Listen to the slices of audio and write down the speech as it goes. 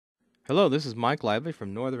Hello, this is Mike Lively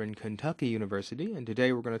from Northern Kentucky University, and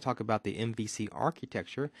today we're going to talk about the MVC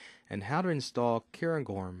architecture and how to install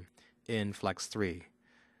Cairngorm in Flex 3.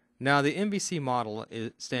 Now, the MVC model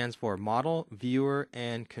stands for Model, Viewer,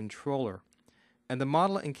 and Controller, and the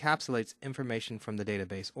model encapsulates information from the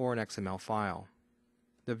database or an XML file.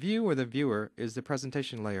 The view or the viewer is the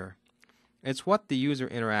presentation layer. It's what the user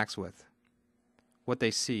interacts with, what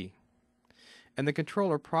they see. And the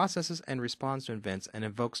controller processes and responds to events and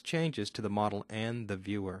invokes changes to the model and the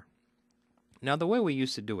viewer. Now, the way we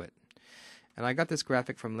used to do it, and I got this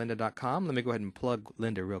graphic from lynda.com. Let me go ahead and plug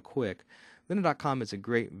Lynda real quick. Lynda.com is a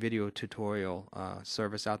great video tutorial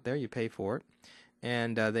service out there. You pay for it.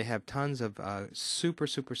 And they have tons of super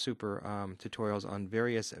tutorials on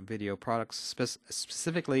various video products,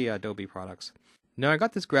 specifically Adobe products. Now, I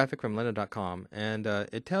got this graphic from lynda.com, and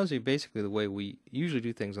it tells you basically the way we usually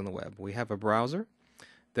do things on the web. We have a browser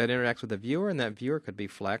that interacts with the viewer, and that viewer could be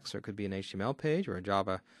Flex, or it could be an HTML page, or a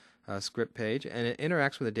Java script page, and it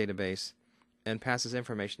interacts with the database and passes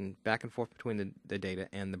information back and forth between the data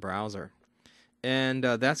and the browser. And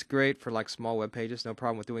that's great for like small web pages, no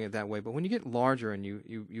problem with doing it that way. But when you get larger and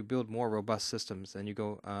you build more robust systems and you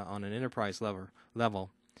go on an enterprise level,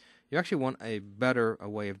 you actually want a better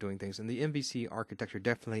way of doing things, and the MVC architecture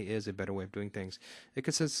definitely is a better way of doing things. It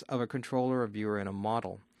consists of a controller, a viewer, and a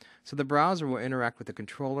model. So the browser will interact with the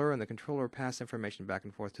controller, and the controller will pass information back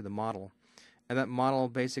and forth to the model. And that model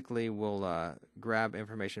basically will grab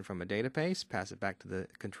information from a database, pass it back to the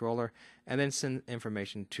controller, and then send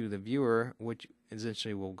information to the viewer, which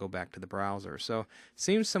essentially will go back to the browser. So it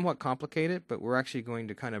seems somewhat complicated, but we're actually going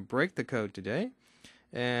to kind of break the code today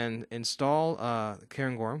and install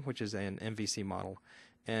Cairngorm, which is an MVC model,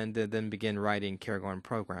 and then begin writing Cairngorm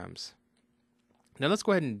programs. Now let's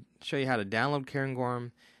go ahead and show you how to download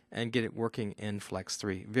Cairngorm and get it working in Flex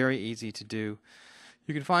 3. Very easy to do.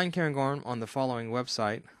 You can find Cairngorm on the following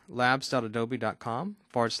website,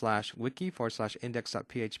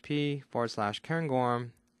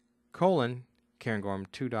 labs.adobe.com/wiki/index.php/Cairngorm: Cairngorm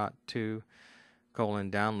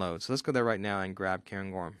 2.2: So let's go there right now and grab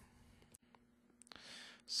Cairngorm.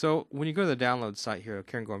 So when you go to the download site here,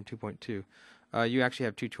 Cairngorm 2.2, you actually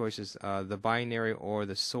have two choices, the binary or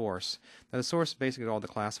the source. Now the source is basically all the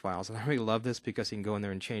class files, and I really love this because you can go in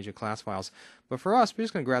there and change the class files. But for us, we're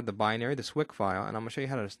just going to grab the binary, the SWIC file, and I'm going to show you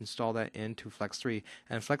how to install that into Flex 3.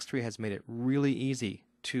 And Flex 3 has made it really easy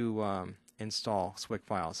to install SWIC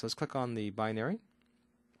files. So let's click on the binary.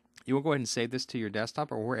 You will go ahead and save this to your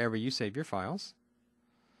desktop or wherever you save your files.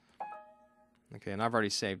 Okay, and I've already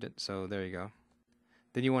saved it, so there you go.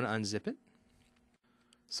 Then you want to unzip it.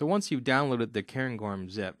 So once you've downloaded the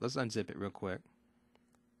Cairngorm zip, let's unzip it real quick.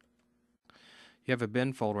 You have a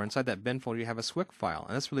bin folder. Inside that bin folder you have a SWIC file,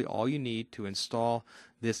 and that's really all you need to install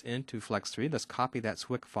this into Flex 3. Let's copy that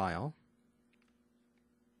SWIC file.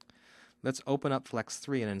 Let's open up Flex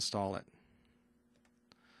 3 and install it.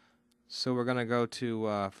 So we're going to go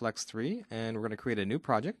to Flex 3 and we're going to create a new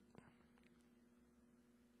project.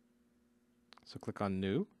 So click on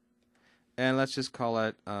New. And let's just call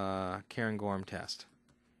it Cairngorm Test.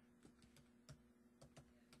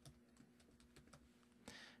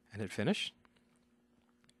 And hit Finish.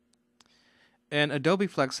 And Adobe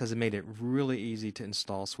Flex has made it really easy to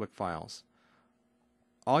install SWIC files.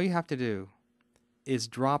 All you have to do is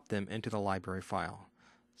drop them into the library file.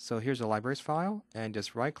 So here's a libraries file, and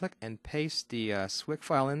just right click and paste the SWIC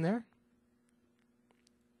file in there.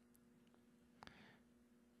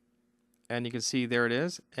 And you can see there it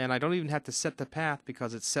is, and I don't even have to set the path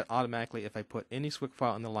because it's set automatically. If I put any SWIC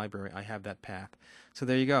file in the library, I have that path. So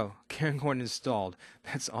there you go, Cairngorm installed.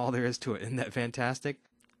 That's all there is to it. Isn't that fantastic?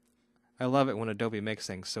 I love it when Adobe makes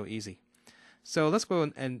things so easy. So let's go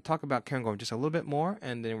and talk about Cairngorm just a little bit more,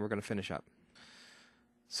 and then we're going to finish up.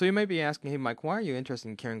 So you may be asking, hey Mike, why are you interested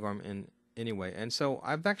in Cairngorm anyway? And so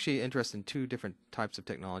I'm actually interested in two different types of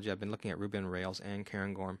technology. I've been looking at Ruby on Rails and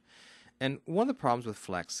Cairngorm. And one of the problems with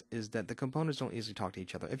Flex is that the components don't easily talk to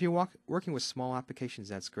each other. If you're working with small applications,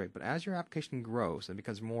 that's great. But as your application grows and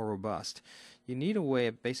becomes more robust, you need a way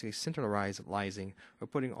of basically centralizing or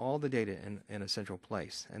putting all the data in a central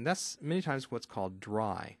place. And that's many times what's called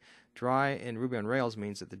dry. Dry in Ruby on Rails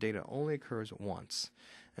means that the data only occurs once.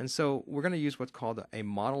 And so we're going to use what's called a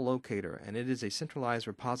model locator, and it is a centralized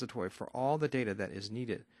repository for all the data that is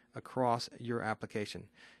needed across your application.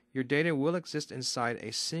 Your data will exist inside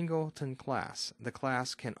a singleton class. The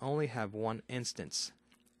class can only have one instance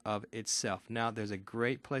of itself. Now, there's a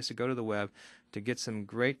great place to go to the web to get some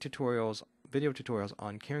great tutorials, video tutorials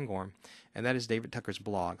on Cairngorm, and that is David Tucker's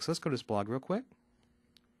blog. So let's go to his blog real quick.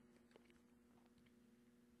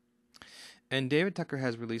 And David Tucker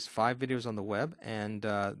has released 5 videos on the web, and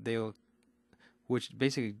which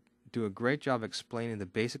basically do a great job explaining the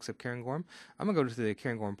basics of Cairngorm. I'm going to go to the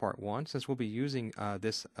Cairngorm Part 1, since we'll be using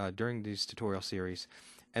this during this tutorial series.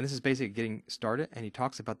 And this is basically getting started, and he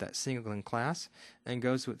talks about that singleton class and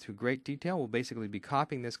goes through great detail. We'll basically be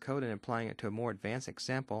copying this code and applying it to a more advanced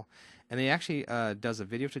example. And he actually does a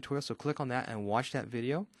video tutorial, so click on that and watch that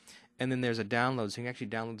video. And then there's a download, so you can actually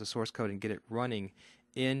download the source code and get it running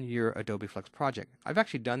in your Adobe Flex project. I've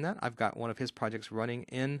actually done that. I've got one of his projects running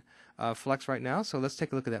in Flex right now, so let's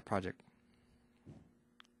take a look at that project.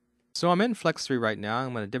 So I'm in Flex 3 right now.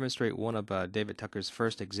 I'm going to demonstrate one of David Tucker's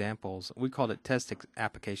first examples. We called it test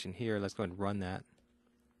application here. Let's go ahead and run that.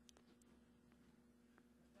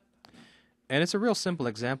 And it's a real simple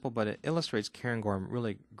example, but it illustrates Cairngorm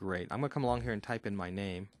really great. I'm going to come along here and type in my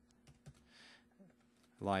name,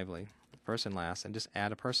 Lively, first and last, and just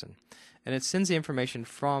add a person. And it sends the information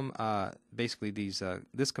from basically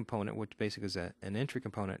this component, which basically is an entry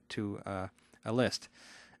component, to a list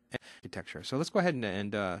architecture. So let's go ahead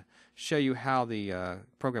and show you how the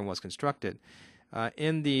program was constructed.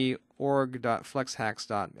 In the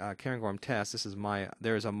org.flexhacks.cairngorm test,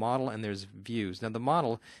 there's a model and there's views. Now the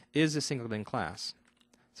model is a singleton class.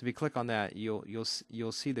 So if you click on that,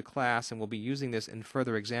 you'll see the class, and we'll be using this in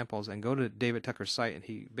further examples. And go to David Tucker's site, and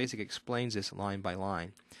he basically explains this line by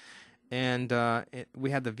line. And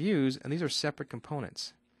we have the views, and these are separate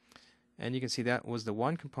components. And you can see that was the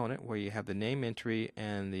one component where you have the name entry,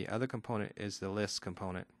 and the other component is the list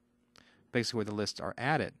component, basically where the lists are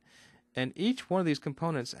added. And each one of these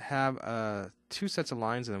components have 2 sets of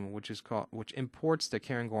lines in them, which imports the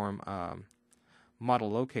Cairngorm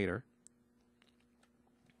model locator.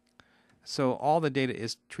 So all the data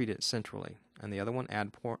is treated centrally. And the other one,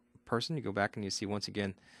 add person, you go back and you see once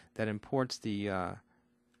again that imports the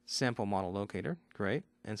sample model locator. Great.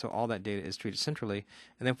 And so all that data is treated centrally.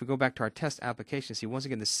 And then if we go back to our test application, see once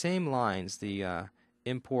again the same lines, the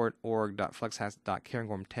import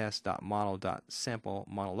org.flexhacks.cairngorm.test.model.sample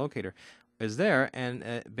model locator is there,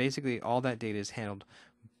 and basically all that data is handled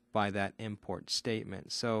by that import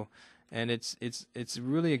statement. So, and it's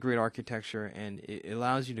really a great architecture, and it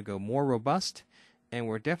allows you to go more robust. And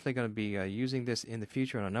we're definitely going to be using this in the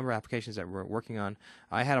future on a number of applications that we're working on.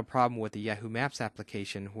 I had a problem with the Yahoo Maps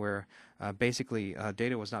application where basically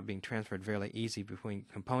data was not being transferred very easy between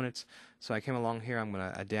components. So I came along here. I'm going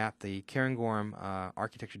to adapt the Cairngorm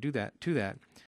architecture to that.